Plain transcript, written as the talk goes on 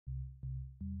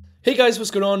Hey guys, what's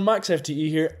going on? MaxFTE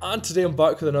here, and today I'm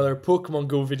back with another Pokemon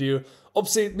Go video.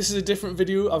 Obviously, this is a different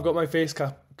video. I've got my face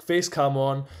cam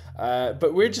on,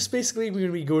 but we're going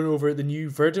to be going over the new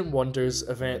Verdant Wonders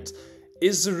event.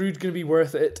 Is Zarude going to be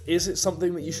worth it? Is it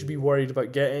something that you should be worried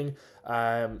about getting?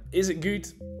 Is it good?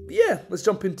 Yeah, let's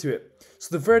jump into it.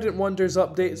 So the Verdant Wonders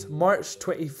updates March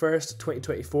 21st,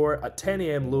 2024 at 10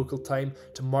 AM local time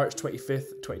to March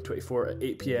 25th, 2024 at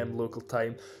 8 PM local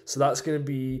time. So that's going to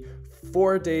be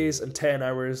 4 days and 10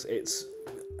 hours. It's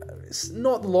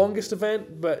not the longest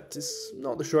event, but it's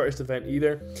not the shortest event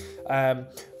either.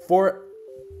 For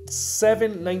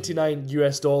 $7.99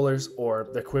 US, or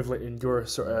the equivalent in your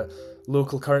sort of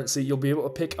local currency, you'll be able to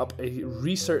pick up a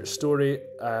research story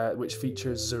which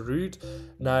features Zarude.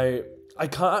 Now, I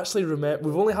can't actually remember.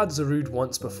 We've only had Zarude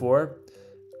once before.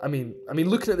 I mean,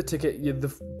 looking at the ticket,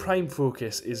 the prime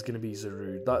focus is going to be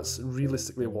Zarude. That's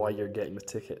realistically why you're getting the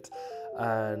ticket.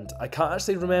 And I can't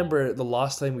actually remember the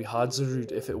last time we had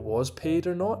Zarude, if it was paid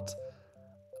or not.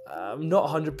 I'm not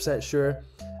 100% sure.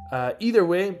 Either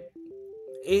way,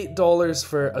 $8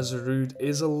 for a Zarude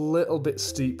is a little bit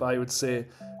steep, I would say.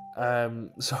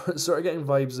 Sort of getting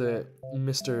vibes of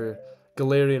Mr.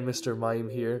 Galarian, Mr. Mime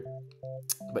here.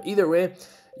 But either way,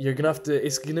 you're gonna have to.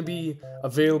 It's gonna be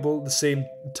available the same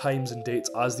times and dates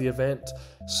as the event,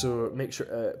 so make sure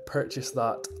to purchase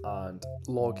that and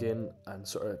log in and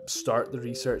sort of start the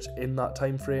research in that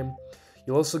time frame.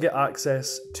 You'll also get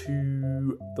access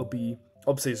to. There'll be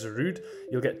obviously Zarude.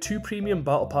 You'll get 2 premium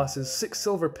battle passes, 6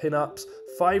 silver pin-ups,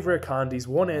 5 rare candies,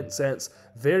 1 incense,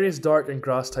 various dark and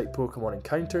grass type Pokemon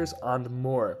encounters, and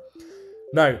more.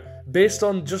 Now, based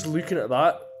on just looking at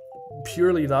that,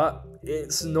 purely that,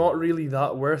 it's not really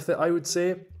that worth it, I would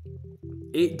say.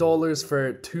 $8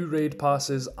 for 2 raid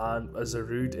passes and a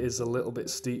Zarude is a little bit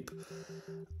steep.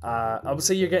 I would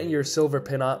say you're getting your silver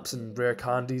pin-ups and rare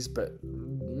candies, but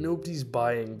nobody's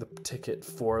buying the ticket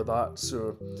for that,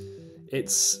 so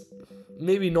it's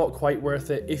maybe not quite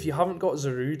worth it. If you haven't got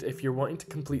Zarude, if you're wanting to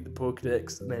complete the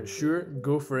Pokédex, then sure,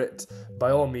 go for it, by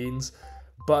all means.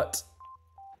 But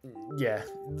yeah,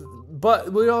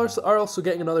 but we are also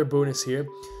getting another bonus here.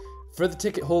 For the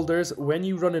ticket holders, when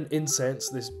you run an incense,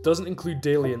 this doesn't include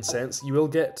daily incense, you will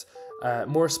get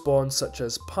more spawns such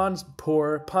as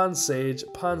Panpour, Pansage,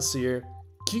 Pansear,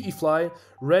 Cutiefly,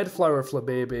 Red Flower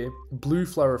Flabébé, Blue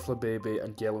Flower Flabébé,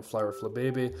 and Yellow Flower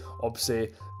Flabébé.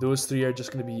 Obviously, those 3 are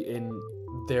just going to be in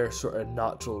their sort of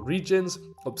natural regions.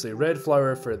 Obviously, Red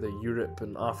Flower for the Europe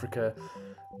and Africa,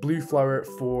 Blue Flower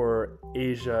for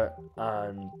Asia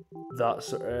and that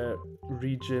sort of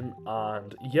region,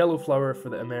 and Yellow Flower for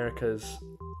the Americas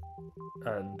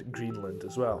and Greenland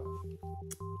as well.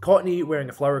 Cottony wearing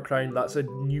a flower crown, that's a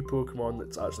new Pokemon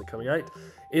that's actually coming out,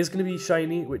 is going to be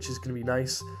shiny, which is going to be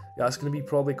nice. That's going to be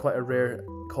probably quite a rare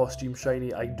costume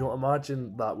shiny. I don't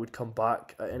imagine that would come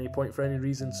back at any point for any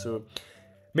reason, so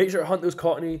make sure to hunt those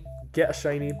Cottony, get a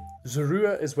shiny.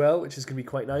 Zorua as well, which is going to be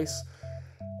quite nice.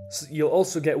 So you'll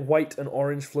also get white and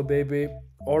orange Flabébé.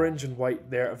 Orange and white,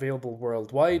 they're available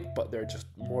worldwide, but they're just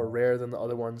more rare than the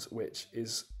other ones,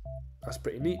 that's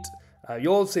pretty neat.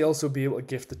 You'll also be able to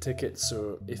gift the ticket,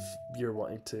 so if you're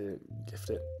wanting to gift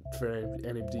it for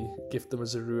anybody, gift them a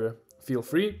Zorua, feel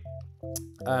free.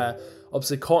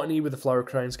 Obviously Cottony with the flower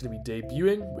crown is going to be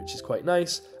debuting, which is quite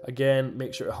nice. Again,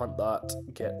 make sure to hunt that,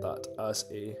 get that as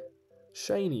a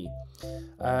shiny.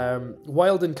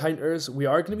 Wild encounters, we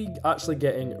are going to be actually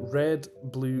getting red,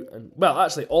 blue, and well,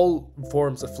 actually all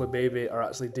forms of Flabébé are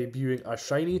actually debuting as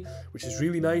shiny, which is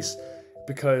really nice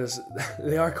because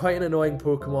they are quite an annoying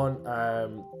Pokemon,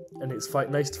 and it's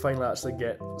nice to finally actually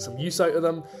get some use out of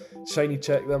them. Shiny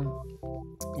check them.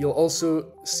 You'll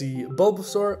also see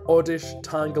Bulbasaur, Oddish,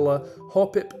 Tangela,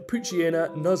 Hoppip,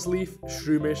 Poochyena, Nuzleaf,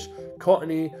 Shroomish,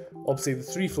 Cottony, obviously the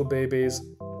 3 Flabébés,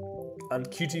 and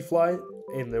Cutiefly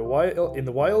in the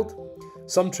wild.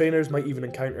 Some trainers might even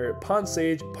encounter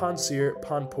Pansage, Pansear,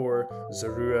 Panpour,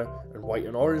 Zorua, and white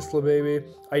and orange Flabébé.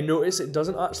 I notice it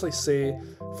doesn't actually say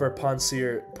for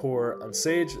Pansear, Pour, and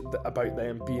Sage about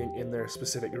them being in their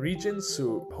specific regions,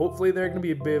 so hopefully they're going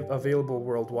to be available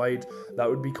worldwide. That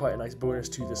would be quite a nice bonus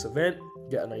to this event.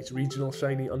 Get a nice regional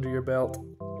shiny under your belt.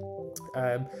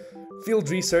 Field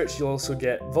research, you'll also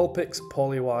get Vulpix,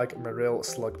 Poliwag, Marill,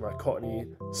 Slugma, Cottony,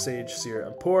 Sage, Sear,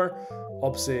 and Pour.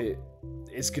 Obviously,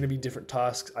 it's going to be different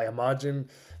tasks, I imagine.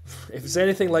 If it's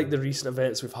anything like the recent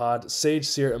events we've had, Sage,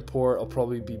 Sear, and Pour will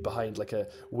probably be behind like a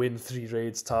win 3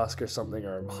 raids task or something,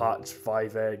 or hatch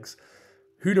 5 eggs.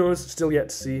 Who knows, still yet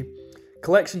to see.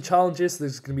 Collection challenges,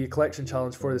 there's going to be a collection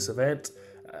challenge for this event.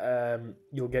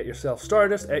 you'll get yourself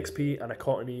Stardust, XP, and a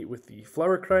Cottony with the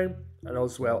Flower Crown, and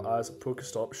as well as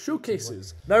Pokestop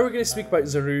showcases. Now we're going to speak about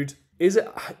Zarude. Is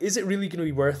it really going to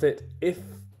be worth it? If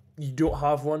you don't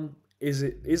have one, is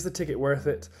the ticket worth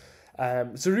it?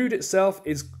 Zarude itself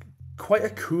is quite a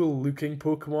cool looking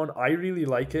Pokemon. I really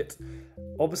like it.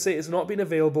 Obviously, it's not been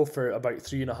available for about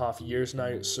 3.5 years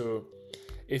now, so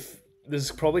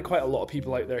there's probably quite a lot of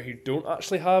people out there who don't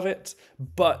actually have it,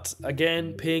 but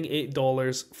again, paying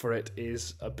 $8 for it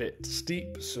is a bit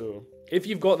steep, so if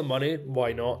you've got the money,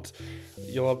 why not?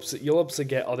 You'll obviously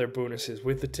get other bonuses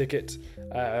with the ticket.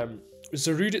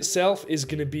 Zarude itself is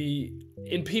going to be,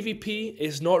 in PvP,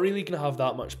 it's not really going to have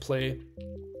that much play.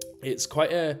 It's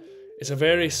a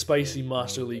very spicy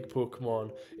Master League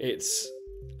Pokemon. It's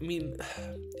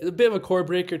a bit of a core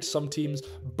breaker to some teams,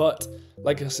 but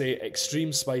like I say,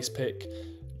 extreme spice pick,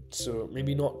 so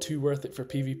maybe not too worth it for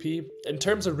PvP. In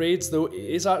terms of raids though, it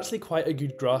is actually quite a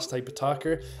good grass type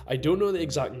attacker. I don't know the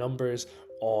exact numbers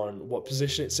on what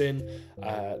position it's in.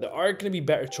 There are going to be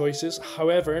better choices,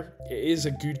 however, it is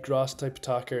a good grass type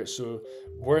attacker, so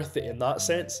worth it in that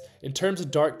sense. In terms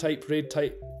of dark type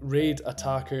raid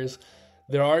attackers,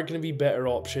 there are going to be better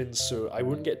options, so I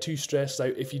wouldn't get too stressed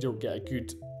out if you don't get a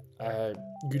good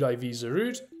IV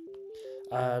Zarude.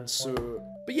 And so,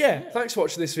 but yeah, thanks for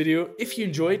watching this video. If you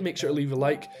enjoyed, make sure to leave a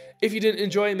like. If you didn't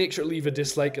enjoy, make sure to leave a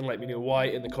dislike and let me know why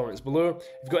in the comments below. If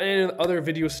you've got any other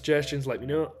video suggestions, let me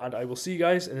know, and I will see you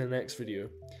guys in the next video.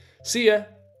 See ya.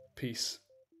 Peace.